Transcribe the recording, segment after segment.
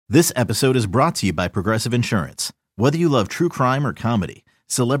This episode is brought to you by Progressive Insurance. Whether you love true crime or comedy,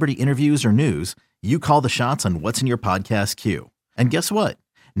 celebrity interviews or news, you call the shots on what's in your podcast queue. And guess what?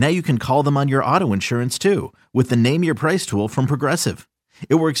 Now you can call them on your auto insurance too with the Name Your Price tool from Progressive.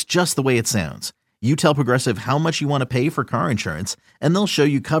 It works just the way it sounds. You tell Progressive how much you want to pay for car insurance, and they'll show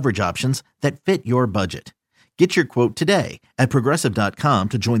you coverage options that fit your budget. Get your quote today at Progressive.com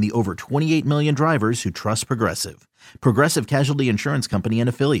to join the over 28 million drivers who trust Progressive. Progressive Casualty Insurance Company and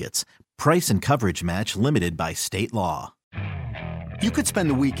Affiliates. Price and coverage match limited by state law. You could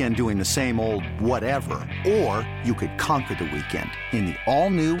spend the weekend doing the same old whatever, or you could conquer the weekend in the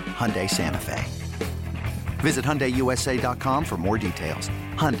all-new Hyundai Santa Fe. Visit HyundaiUSA.com for more details.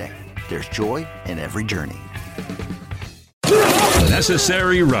 Hyundai, there's joy in every journey.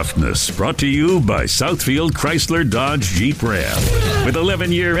 Necessary Roughness, brought to you by Southfield Chrysler Dodge Jeep Ram. With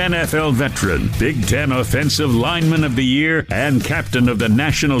 11-year NFL veteran, Big Ten Offensive Lineman of the Year, and captain of the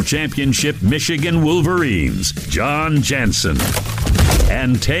National Championship Michigan Wolverines, John Jansen.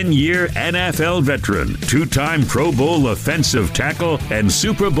 And 10-year NFL veteran, two-time Pro Bowl offensive tackle, and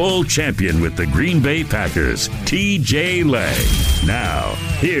Super Bowl champion with the Green Bay Packers, T.J. Lang. Now,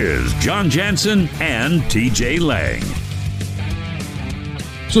 here's John Jansen and T.J. Lang.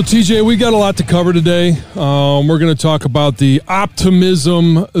 So, TJ, we got a lot to cover today. We're going to talk about the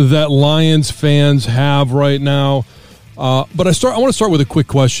optimism that Lions fans have right now. But I want to start with a quick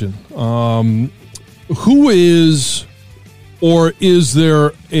question. Who is, or is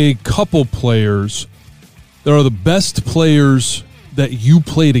there a couple players that are the best players that you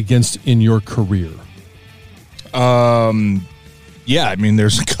played against in your career? Yeah, I mean,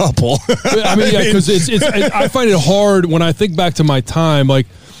 there's a couple. I mean, yeah, because I find it hard when I think back to my time, like,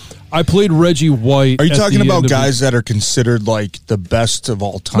 I played Reggie White. Are you talking about guys that are considered like the best of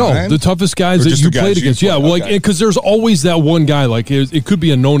all time? No, the toughest guys that you played against. Yeah, well, like, because there's always that one guy. Like it could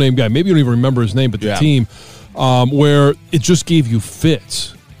be a no-name guy. Maybe you don't even remember his name, but the team where it just gave you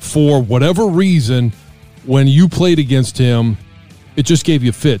fits for whatever reason. When you played against him, it just gave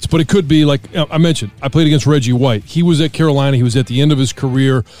you fits. But it could be like I mentioned. I played against Reggie White. He was at Carolina. He was at the end of his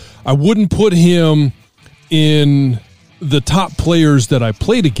career. I wouldn't put him in the top players that I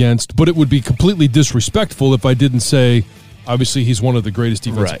played against, but it would be completely disrespectful if I didn't say, obviously, he's one of the greatest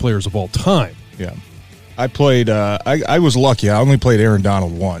defensive players of all time. Yeah. I played, I was lucky. I only played Aaron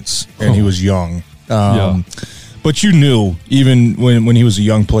Donald once, and he was young. But you knew, even when he was a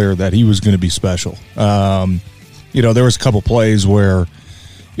young player, that he was going to be special. There was a couple plays where,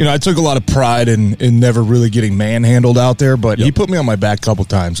 I took a lot of pride in never really getting manhandled out there, but he put me on my back a couple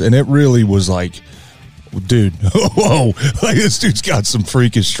times, and it really was like, dude, whoa, like this dude's got some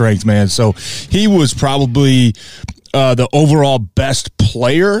freakish strength, man. So he was probably the overall best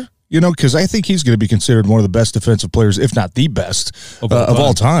player, because I think he's going to be considered one of the best defensive players, if not the best of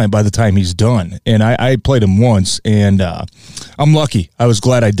all time by the time he's done. And I played him once, and I'm lucky. I was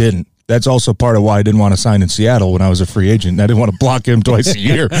glad I didn't. That's also part of why I didn't want to sign in Seattle when I was a free agent. I didn't want to block him twice a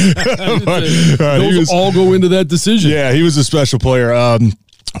year. Those all go into that decision. Yeah, he was a special player.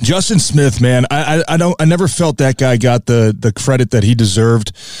 Justin Smith, man, I never felt that guy got the credit that he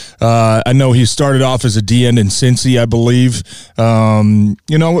deserved. I know he started off as a DN in Cincy, I believe.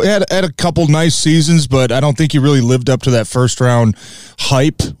 Had a couple nice seasons, but I don't think he really lived up to that first round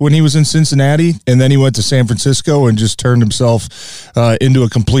hype when he was in Cincinnati. And then he went to San Francisco and just turned himself into a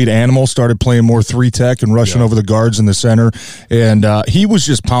complete animal. Started playing more 3-tech and rushing over the guards in the center. And he was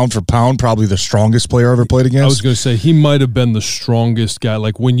just pound for pound, probably the strongest player I ever played against. I was going to say he might have been the strongest guy.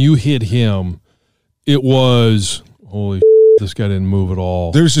 Like when you hit him, it was holy shit, this guy didn't move at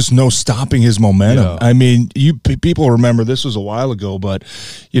all. There's just no stopping his momentum. Yeah. I mean, people remember this was a while ago, but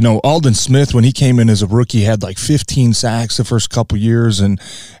Aldon Smith, when he came in as a rookie, had like 15 sacks the first couple years, and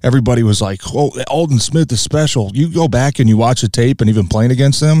everybody was like, "Oh, Aldon Smith is special." You go back and you watch the tape, and even playing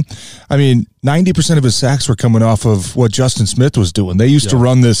against them, I mean, 90% of his sacks were coming off of what Justin Smith was doing. They used to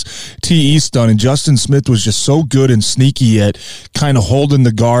run this T-E stunt, and Justin Smith was just so good and sneaky at kind of holding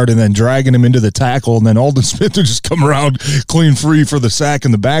the guard and then dragging him into the tackle, and then Aldon Smith would just come around clean free for the sack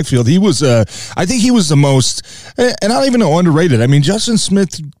in the backfield. He was, I think he was the most, and I don't even know, underrated. I mean, Justin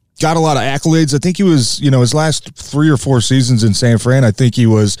Smith got a lot of accolades. I think he was, his last 3 or 4 seasons in San Fran, I think he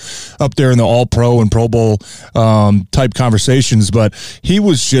was up there in the All-Pro and Pro Bowl type conversations. But he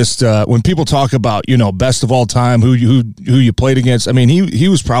was just, when people talk about, best of all time, who you played against, I mean,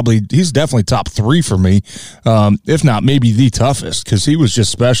 he's definitely top 3 for me, if not maybe the toughest, because he was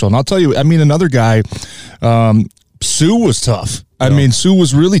just special. And I'll tell you, I mean, another guy, Sue was tough. I mean, Sue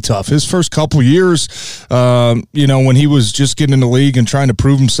was really tough. His first couple years, when he was just getting in the league and trying to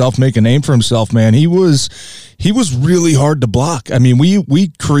prove himself, make a name for himself, man, he was really hard to block. I mean, we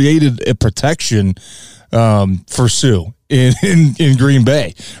created a protection for Sue in Green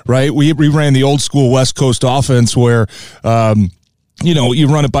Bay, right? We ran the old school West Coast offense where you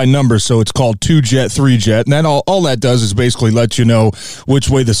run it by numbers, so it's called 2-jet, 3-jet, and then all that does is basically let you know which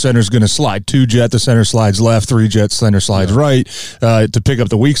way the center's going to slide. 2-jet, the center slides left, 3-jet, center slides right, to pick up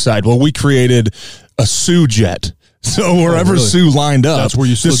the weak side. Well, we created a Sue-jet. So wherever Sue lined up, that's where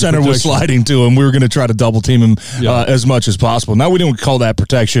the center was sliding to him. We were going to try to double team him as much as possible. Now, we didn't call that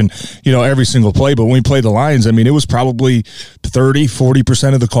protection, every single play, but when we played the Lions, I mean, it was probably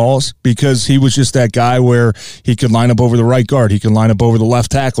 30-40% of the calls because he was just that guy where he could line up over the right guard, he could line up over the left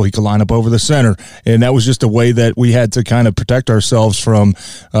tackle, he could line up over the center, and that was just a way that we had to kind of protect ourselves from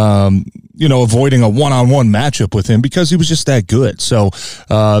avoiding a one-on-one matchup with him because he was just that good. So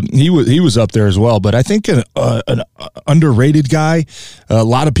he was up there as well. But I think an underrated guy, a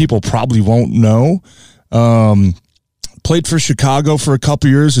lot of people probably won't know. Played for Chicago for a couple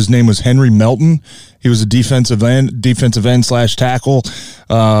years. His name was Henry Melton. He was a defensive end / tackle.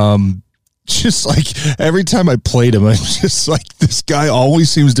 Just like every time I played him, I'm just like, this guy always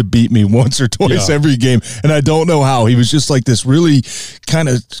seems to beat me once or twice every game. And I don't know how. He was just like this really kind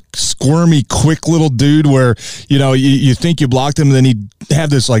of squirmy, quick little dude where, you think you blocked him and then he'd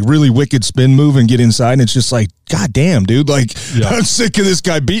have this like really wicked spin move and get inside. And it's just like, God damn, dude. Like, I'm sick of this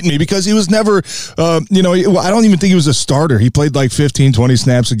guy beating me because he was never, I don't even think he was a starter. He played like 15, 20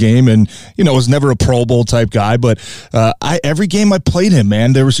 snaps a game and, was never a Pro Bowl type guy. But every game I played him,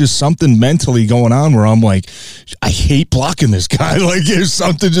 man, there was just something mentally going on where I'm like, I hate blocking this guy. Like, there's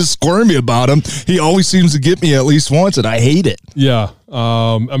something just squirmy about him. He always seems to get me at least once, and I hate it. Yeah.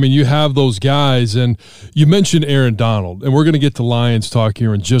 You have those guys, and you mentioned Aaron Donald, and we're going to get to Lions talk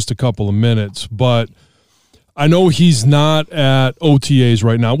here in just a couple of minutes, but I know he's not at OTAs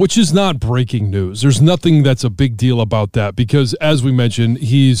right now, which is not breaking news. There's nothing that's a big deal about that because, as we mentioned,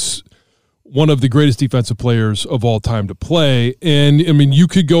 he's one of the greatest defensive players of all time to play. And, you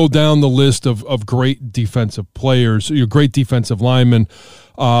could go down the list of great defensive players, your great defensive linemen,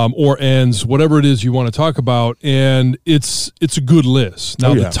 or ends, whatever it is you want to talk about, and it's a good list.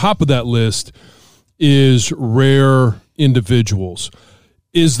 Now, the top of that list is rare individuals.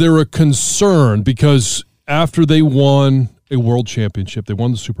 Is there a concern because after they won a world championship, they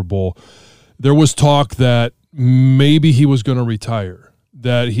won the Super Bowl, there was talk that maybe he was going to retire,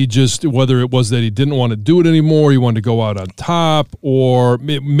 that he just, whether it was that he didn't want to do it anymore, he wanted to go out on top, or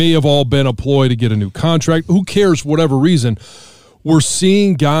it may have all been a ploy to get a new contract. Who cares, whatever reason. We're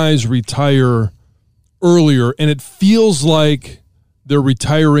seeing guys retire earlier, and it feels like they're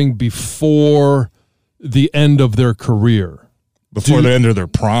retiring before the end of their career. Before the end of their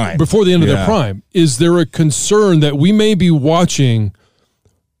prime. Before the end of their prime. Is there a concern that we may be watching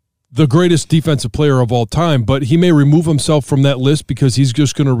the greatest defensive player of all time, but he may remove himself from that list because he's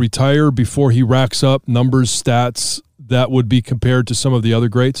just going to retire before he racks up numbers, stats that would be compared to some of the other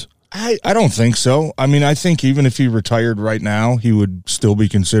greats? I don't think so. I think even if he retired right now, he would still be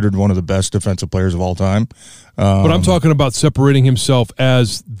considered one of the best defensive players of all time. But I'm talking about separating himself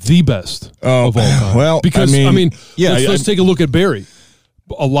as the best of all time. Well, because, let's take a look at Barry.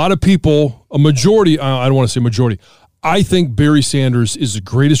 A lot of people, a majority, I don't want to say majority, I think Barry Sanders is the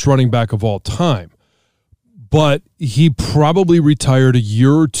greatest running back of all time. But he probably retired a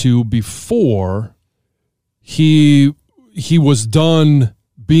year or two before he was done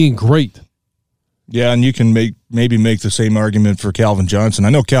being great. Yeah, and you can maybe make the same argument for Calvin Johnson. I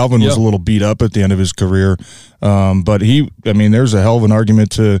know Calvin was a little beat up at the end of his career, but there's a hell of an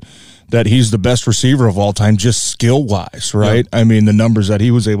argument that he's the best receiver of all time, just skill-wise, right? Yeah. The numbers that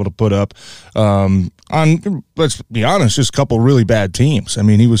he was able to put up on, let's be honest, just a couple really bad teams.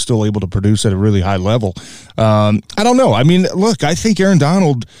 He was still able to produce at a really high level. I don't know. Look, I think Aaron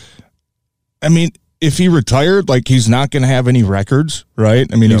Donald, if he retired, he's not going to have any records, right?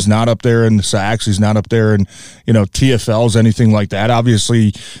 He's not up there in the sacks. He's not up there in, TFLs, anything like that. Obviously,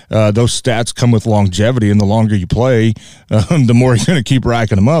 those stats come with longevity, and the longer you play, the more you're going to keep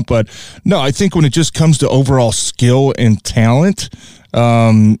racking them up. But, no, I think when it just comes to overall skill and talent,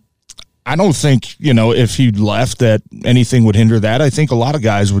 I don't think, if he left that anything would hinder that. I think a lot of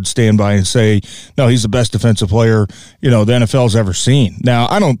guys would stand by and say, no, he's the best defensive player, the NFL's ever seen. Now,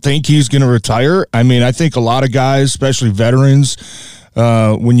 I don't think he's going to retire. I think a lot of guys, especially veterans,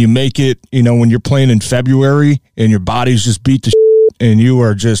 when you make it, when you're playing in February and your body's just beat to and you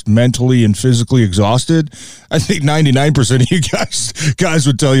are just mentally and physically exhausted, I think 99% of you guys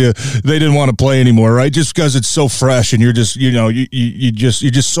would tell you they didn't want to play anymore, right? Just because it's so fresh and you're just, you're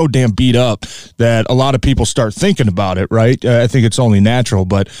just so damn beat up that a lot of people start thinking about it, right? I think it's only natural,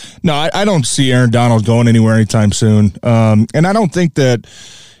 but no, I don't see Aaron Donald going anywhere anytime soon. And I don't think that,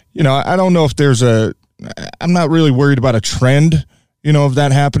 I don't know if I'm not really worried about a trend, of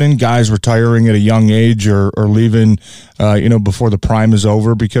that happening, guys retiring at a young age or leaving, before the prime is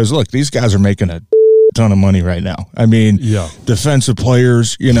over, because look, these guys are making a ton of money right now. I mean, defensive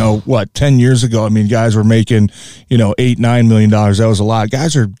players, 10 years ago, guys were making, $8-9 million. That was a lot.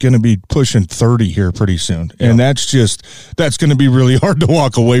 Guys are going to be pushing 30 here pretty soon. And that's going to be really hard to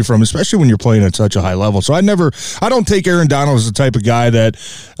walk away from, especially when you're playing at such a high level. So I don't take Aaron Donald as the type of guy that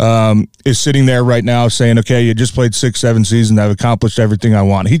is sitting there right now saying, okay, you just played 6-7 seasons. I've accomplished everything I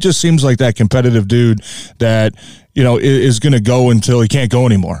want. He just seems like that competitive dude that, is going to go until he can't go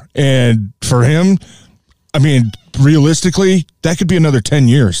anymore. And for him, realistically, that could be another 10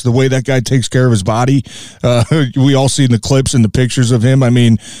 years. The way that guy takes care of his body, we all see in the clips and the pictures of him.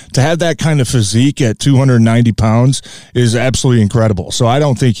 To have that kind of physique at 290 pounds is absolutely incredible. So I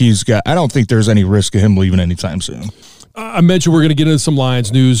don't think there's any risk of him leaving anytime soon. I mentioned we're going to get into some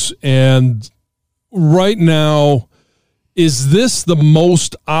Lions news, and right now, is this the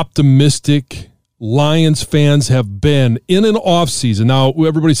most optimistic Lions fans have been in an offseason? Now,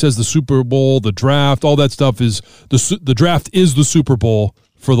 everybody says the Super Bowl, the draft, all that stuff is the draft is the Super Bowl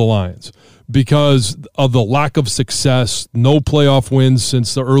for the Lions because of the lack of success, no playoff wins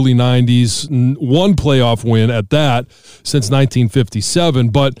since the early 90s, one playoff win at that since 1957.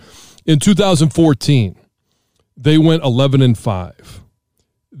 But in 2014, they went 11-5.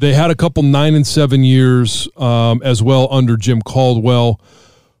 They had a couple 9-7 years as well under Jim Caldwell.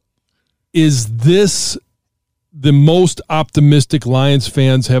 Is this the most optimistic Lions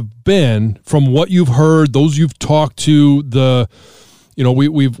fans have been from what you've heard, those you've talked to,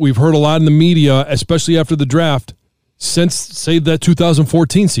 we've heard a lot in the media, especially after the draft, since, say, that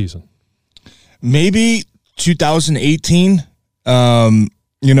 2014 season? Maybe 2018. I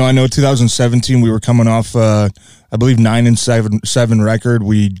know 2017 we were coming off, I believe, 9-7 record.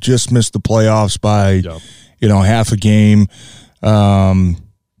 We just missed the playoffs by, half a game.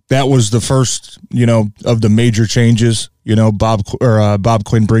 That was the first, of the major changes, Bob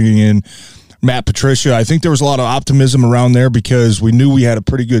Quinn bringing in Matt Patricia. I think there was a lot of optimism around there because we knew we had a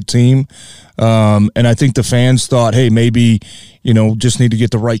pretty good team. And I think the fans thought, hey, maybe, just need to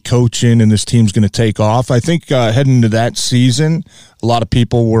get the right coach in and this team's going to take off. I think heading into that season, a lot of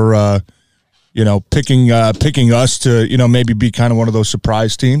people were, picking us to, maybe be kind of one of those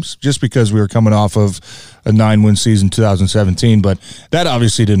surprise teams just because we were coming off of a 9-win season 2017, but that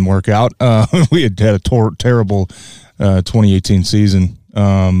obviously didn't work out. We had a terrible 2018 season.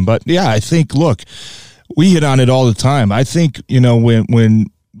 But yeah, I think, look, we hit on it all the time. I think, when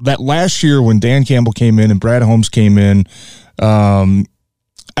that last year when Dan Campbell came in and Brad Holmes came in, I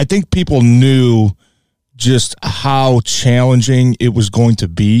think people knew just how challenging it was going to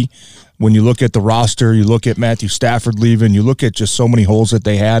be. When you look at the roster, you look at Matthew Stafford leaving, you look at just so many holes that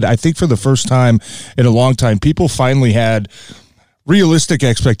they had. I think for the first time in a long time, people finally had realistic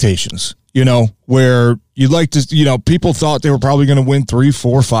expectations, where you'd like to, people thought they were probably going to win 3,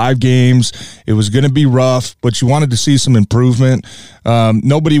 4, 5 games. It was going to be rough, but you wanted to see some improvement.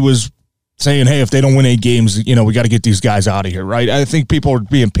 Nobody was saying, hey, if they don't win 8 games, we got to get these guys out of here, right? I think people are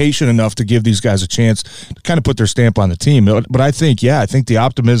being patient enough to give these guys a chance to kind of put their stamp on the team. But I think the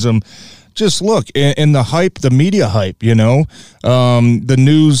optimism, just look, and the hype, the media hype, the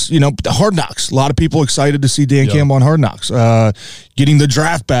news, Hard Knocks. A lot of people excited to see Dan Campbell on Hard Knocks. Getting the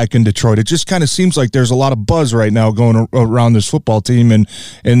draft back in Detroit. It just kind of seems like there's a lot of buzz right now going around this football team and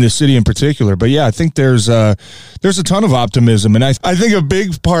this city in particular. But yeah, I think there's a ton of optimism. And I think a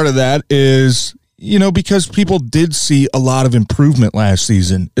big part of that is, because people did see a lot of improvement last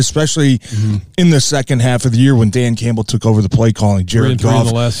season, especially in the second half of the year when Dan Campbell took over the play calling. Jared Goff,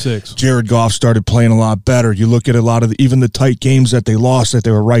 the last 6. Jared Goff started playing a lot better. You look at a lot of even the tight games that they lost, that they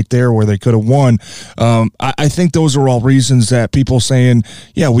were right there where they could have won. I think those are all reasons that people saying,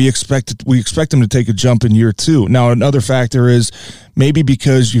 yeah, we expect them to take a jump in year 2. Now, another factor is maybe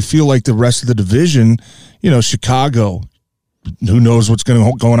because you feel like the rest of the division, Chicago, who knows what's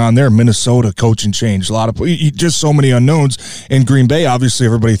going on there? Minnesota, coaching change. A lot of just so many unknowns. In Green Bay, obviously,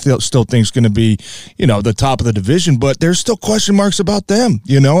 everybody still thinks going to be, the top of the division, but there's still question marks about them.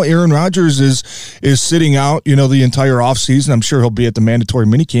 Aaron Rodgers is sitting out, the entire offseason. I'm sure he'll be at the mandatory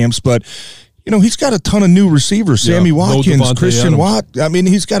minicamps, but he's got a ton of new receivers. Sammy Watkins, Christian Watt.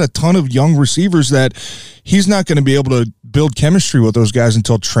 He's got a ton of young receivers that he's not going to be able to build chemistry with those guys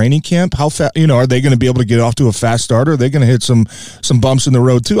until training camp. How fast, are they going to be able to get off to a fast start? Or are they going to hit some bumps in the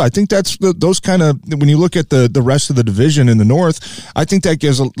road too? I think that's those kind of, when you look at the rest of the division in the North, I think that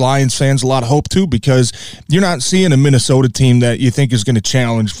gives Lions fans a lot of hope too, because you're not seeing a Minnesota team that you think is going to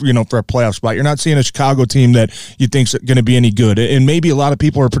challenge, for a playoff spot. You're not seeing a Chicago team that you think's going to be any good. And maybe a lot of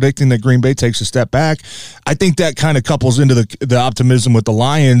people are predicting that Green Bay takes a step back. I think that kind of couples into the optimism with the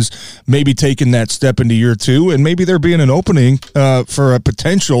Lions maybe taking that step into year two, and maybe there being an opening for a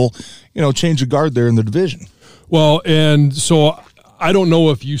potential, change of guard there in the division. Well, and so I don't know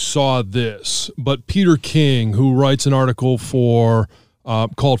if you saw this, but Peter King, who writes an article for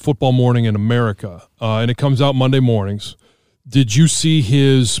called Football Morning in America, and it comes out Monday mornings. Did you see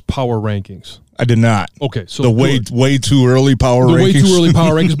his power rankings? I did not. Okay, so the way too early power rankings. Way too early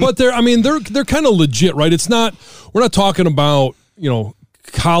power rankings, but they're kind of legit, right? We're not talking about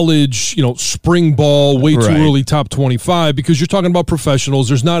college, spring ball, way too early top 25, because you're talking about professionals.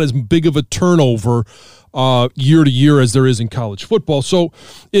 There's not as big of a turnover year to year as there is in college football. So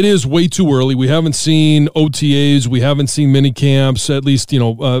it is way too early. We haven't seen OTAs. We haven't seen mini camps, at least,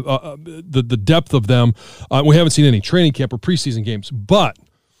 the depth of them. We haven't seen any training camp or preseason games. But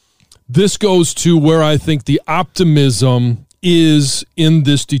this goes to where I think the optimism is in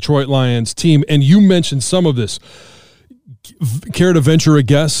this Detroit Lions team. And you mentioned some of this. Care to venture a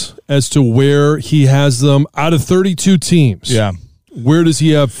guess as to where he has them out of 32 teams? Yeah. Where does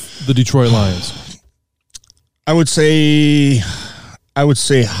he have the Detroit Lions? I would say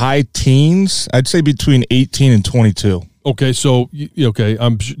high teens. I'd say between 18 and 22. Okay, so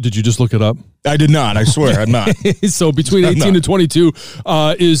did you just look it up? I did not. I swear, I'm not. So between 18 and 22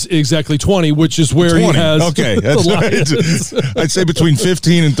 is exactly 20, which is where 20. He has. Okay, that's right. I'd say between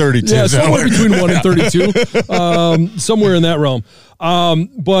 15 and 32. Yeah, somewhere between 1 and 32, somewhere in that realm.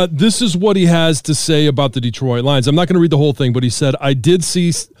 But this is what he has to say about the Detroit Lions. I'm not going to read the whole thing, but he said, I did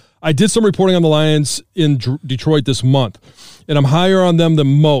some reporting on the Lions in Detroit this month, and I'm higher on them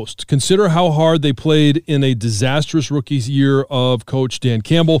than most. Consider how hard they played in a disastrous rookie year of Coach Dan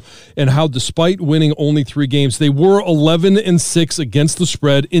Campbell, and how despite winning only 3 games, they were 11-6 against the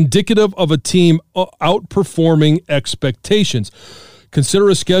spread, indicative of a team outperforming expectations. Consider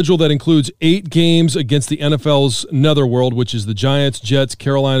a schedule that includes 8 games against the NFL's netherworld, which is the Giants, Jets,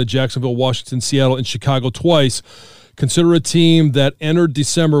 Carolina, Jacksonville, Washington, Seattle, and Chicago twice. Consider a team that entered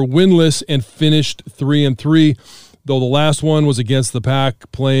December winless and finished 3-3, though the last one was against the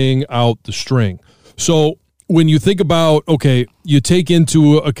Pack, playing out the string. So when you think about, okay, you take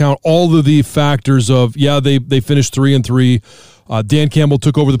into account all of the factors of, they finished 3-3. Dan Campbell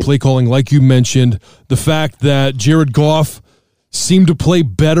took over the play calling, like you mentioned. The fact that Jared Goff seemed to play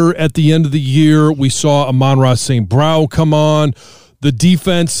better at the end of the year. We saw Amon-Ra St. Brown come on. The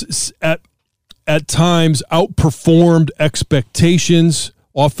defense at times outperformed expectations.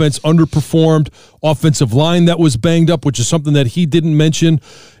 Offense underperformed. Offensive line that was banged up, which is something that he didn't mention.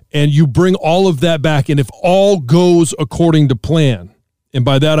 And you bring all of that back, and if all goes according to plan, and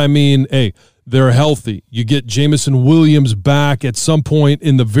by that I mean, hey, they're healthy. You get Jameson Williams back at some point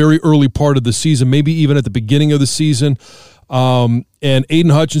in the very early part of the season, maybe even at the beginning of the season. And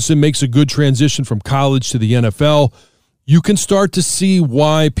Aiden Hutchinson makes a good transition from college to the NFL. You can start to see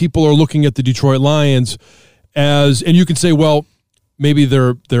why people are looking at the Detroit Lions and you can say, well, maybe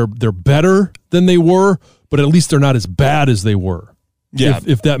they're better than they were, but at least they're not as bad as they were. Yeah,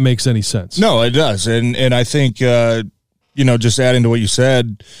 if that makes any sense. No, it does, and I think just adding to what you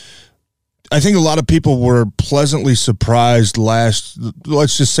said, I think a lot of people were pleasantly surprised let's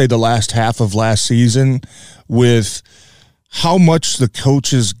just say the last half of last season, with how much the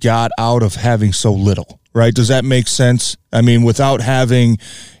coaches got out of having so little. Right? Does that make sense? I mean, without having,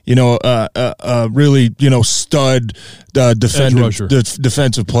 a really, stud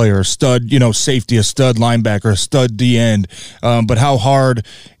defensive player, a stud, safety, a stud linebacker, a stud D end. But how hard,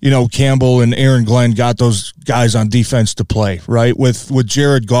 Campbell and Aaron Glenn got those guys on defense to play, right? With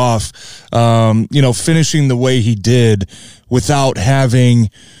Jared Goff, finishing the way he did without having,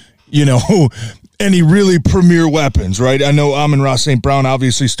 any really premier weapons, right? I know Amon-Ra St. Brown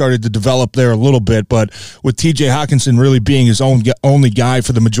obviously started to develop there a little bit, but with TJ Hockenson really being his only guy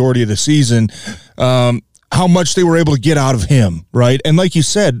for the majority of the season, how much they were able to get out of him, right? And like you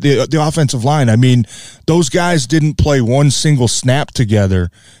said, the offensive line, I mean, those guys didn't play one single snap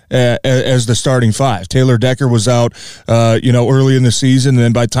together as the starting 5. Taylor Decker was out, early in the season, and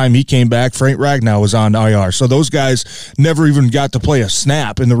then by the time he came back, Frank Ragnow was on IR. So those guys never even got to play a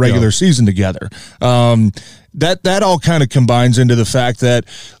snap in the regular season together. That all kind of combines into the fact that,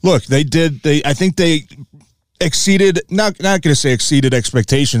 look, I think they exceeded, not going to say exceeded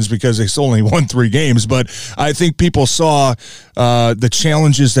expectations because they only won 3 games, but I think people saw the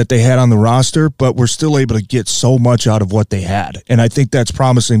challenges that they had on the roster, but were still able to get so much out of what they had. And I think that's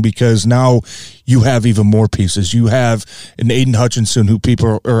promising because now you have even more pieces. You have an Aiden Hutchinson who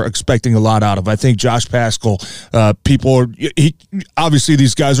people are expecting a lot out of. I think Josh Paschal, obviously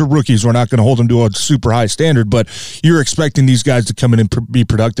these guys are rookies. We're not going to hold them to a super high standard, but you're expecting these guys to come in and be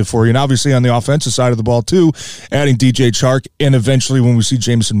productive for you. And obviously on the offensive side of the ball too, adding DJ Chark, and eventually when we see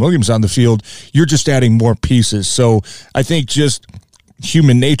Jameson Williams on the field, you're just adding more pieces. So I think just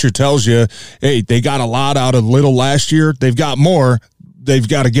human nature tells you, hey, they got a lot out of little last year. They've got more. They've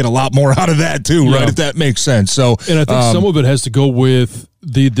got to get a lot more out of that too, right? If that makes sense. So, and I think some of it has to go with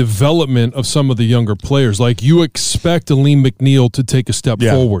the development of some of the younger players. Like you expect Aleem McNeil to take a step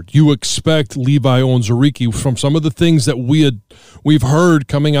forward. You expect Levi Onwuzurike from some of the things that we've heard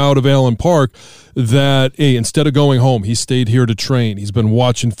coming out of Allen Park that, hey, instead of going home, he stayed here to train. He's been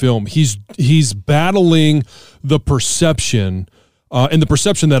watching film. He's battling the perception, and the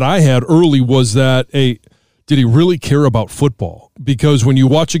perception that I had early was that, hey, did he really care about football? Because when you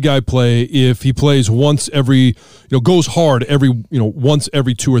watch a guy play, if he plays once every, goes hard once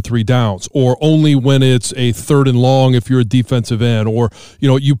every 2 or 3 downs, or only when it's a 3rd and long if you're a defensive end, or,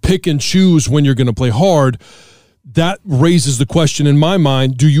 you pick and choose when you're going to play hard, that raises the question in my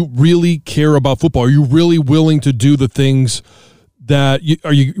mind, do you really care about football? Are you really willing to do the things are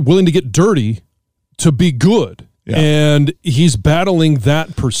you willing to get dirty to be good? Yeah. And he's battling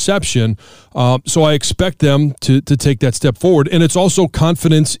that perception. So I expect them to take that step forward. And it's also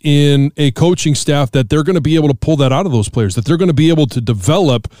confidence in a coaching staff that they're going to be able to pull that out of those players, that they're going to be able to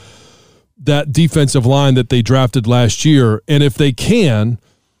develop that defensive line that they drafted last year. And if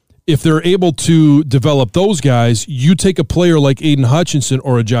they're able to develop those guys, you take a player like Aiden Hutchinson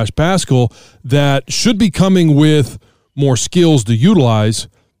or a Josh Paschal that should be coming with more skills to utilize,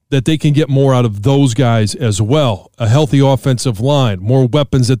 that they can get more out of those guys as well. A healthy offensive line, more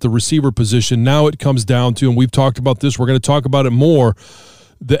weapons at the receiver position. Now it comes down to, and we've talked about this, we're going to talk about it more,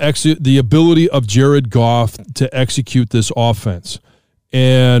 the ability of Jared Goff to execute this offense.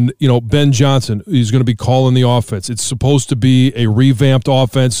 And, Ben Johnson, he's going to be calling the offense. It's supposed to be a revamped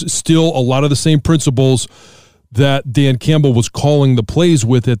offense. Still a lot of the same principles that Dan Campbell was calling the plays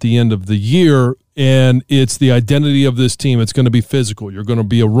with at the end of the year. And it's the identity of this team. It's going to be physical. You're going to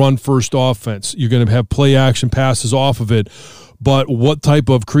be a run-first offense. You're going to have play-action passes off of it. But what type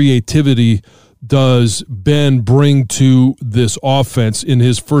of creativity does Ben bring to this offense in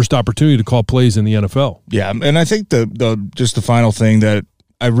his first opportunity to call plays in the NFL? Yeah, and I think just the final thing that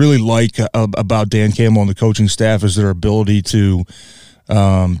I really like about Dan Campbell and the coaching staff is their ability to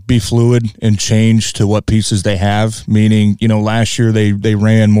be fluid and change to what pieces they have. Meaning, last year they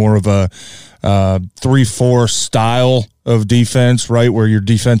ran more of a 3-4 style of defense, right, where your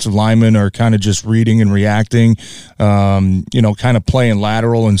defensive linemen are kind of just reading and reacting, kind of playing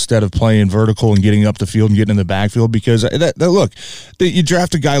lateral instead of playing vertical and getting up the field and getting in the backfield. Because you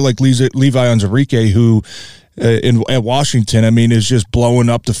draft a guy like Levi Onwuzurike who at Washington, is just blowing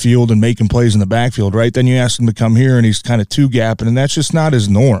up the field and making plays in the backfield, right? Then you ask him to come here, and he's kind of 2-gapping, and that's just not his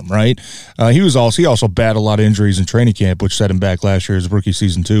norm, right? He also battled a lot of injuries in training camp, which set him back last year, his rookie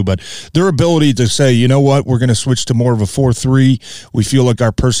season too. But their ability to say, you know what, we're going to switch to more of a 4-3. We feel like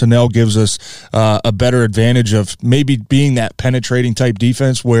our personnel gives us a better advantage of maybe being that penetrating type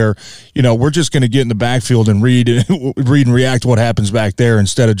defense where, we're just going to get in the backfield and read and react to what happens back there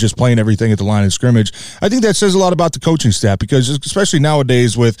instead of just playing everything at the line of scrimmage. I think that says a lot about the coaching staff, because especially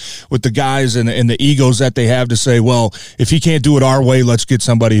nowadays with the guys and the egos that they have to say, well, if he can't do it our way, let's get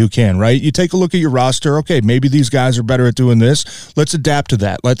somebody who can, right? You take a look at your roster. Okay, maybe these guys are better at doing this. Let's adapt to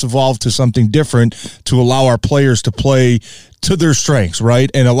that. Let's evolve to something different to allow our players to play to their strengths,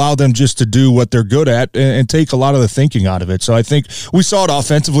 right? And allow them just to do what they're good at and take a lot of the thinking out of it. So I think we saw it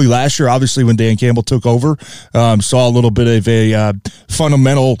offensively last year, obviously, when Dan Campbell took over. Saw a little bit of a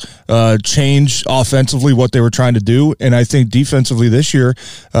fundamental change offensively, what they were trying to do. And I think defensively this year,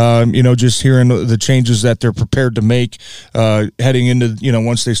 just hearing the changes that they're prepared to make heading into,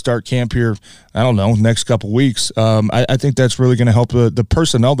 once they start camp here, I don't know, next couple weeks, I think that's really going to help the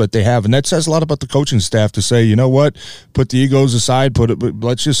personnel that they have. And that says a lot about the coaching staff to say, you know what, put the egos aside,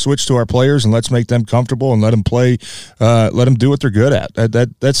 let's just switch to our players and let's make them comfortable and let them play, let them do what they're good at.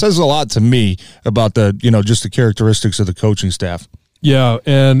 That says a lot to me about just the characteristics of the coaching staff. Yeah,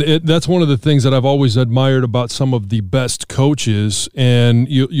 and that's one of the things that I've always admired about some of the best coaches. And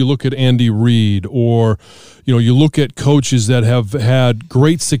you look at Andy Reid, or you look at coaches that have had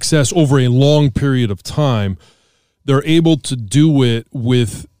great success over a long period of time. They're able to do it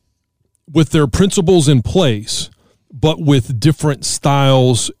with with their principles in place, but with different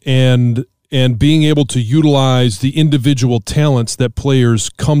styles and being able to utilize the individual talents that players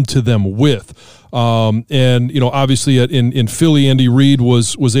come to them with. And, obviously in Philly, Andy Reid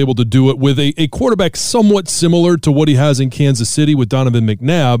was able to do it with a quarterback somewhat similar to what he has in Kansas City with Donovan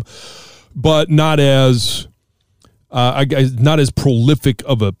McNabb, but not as prolific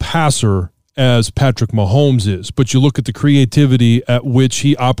of a passer as Patrick Mahomes is. But you look at the creativity at which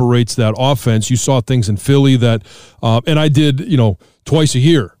he operates that offense. You saw things in Philly that, and I did, twice a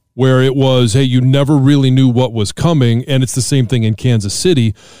year, where it was, hey, you never really knew what was coming, and it's the same thing in Kansas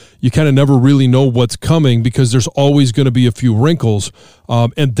City. You kind of never really know what's coming because there's always going to be a few wrinkles,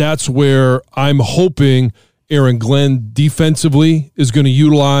 and that's where I'm hoping Aaron Glenn defensively is going to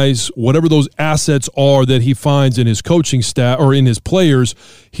utilize whatever those assets are that he finds in his coaching staff or in his players.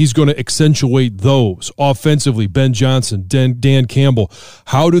 He's going to accentuate those. Offensively, Ben Johnson, Dan Campbell,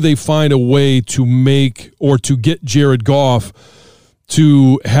 how do they find a way to make or to get Jared Goff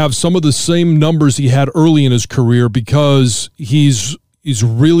to have some of the same numbers he had early in his career, because he's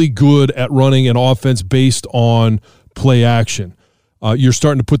really good at running an offense based on play action. You're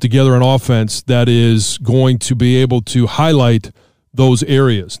starting to put together an offense that is going to be able to highlight those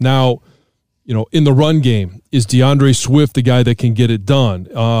areas. Now, in the run game, is DeAndre Swift the guy that can get it done?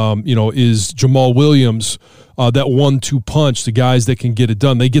 Is Jamal Williams that 1-2 punch, the guys that can get it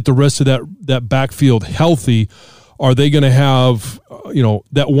done? They get the rest of that backfield healthy. Are they going to have,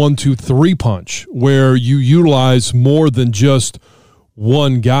 that 1-2-3 punch where you utilize more than just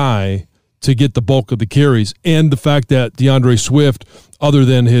one guy to get the bulk of the carries? And the fact that DeAndre Swift, other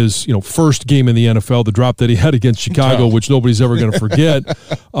than his, first game in the NFL, the drop that he had against Chicago, which nobody's ever going to forget,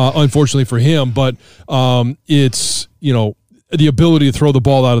 unfortunately for him, but it's, the ability to throw the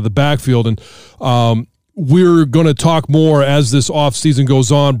ball out of the backfield. And we're going to talk more as this offseason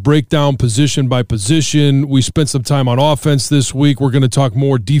goes on, break down position by position. We spent some time on offense this week. We're going to talk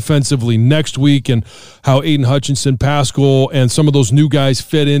more defensively next week and how Aiden Hutchinson, Pascal, and some of those new guys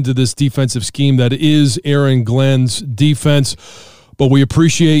fit into this defensive scheme that is Aaron Glenn's defense. But we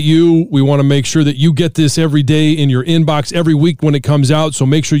appreciate you. We want to make sure that you get this every day in your inbox, every week when it comes out. So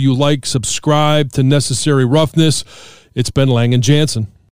make sure you subscribe to Necessary Roughness. It's been Lang and Jansen.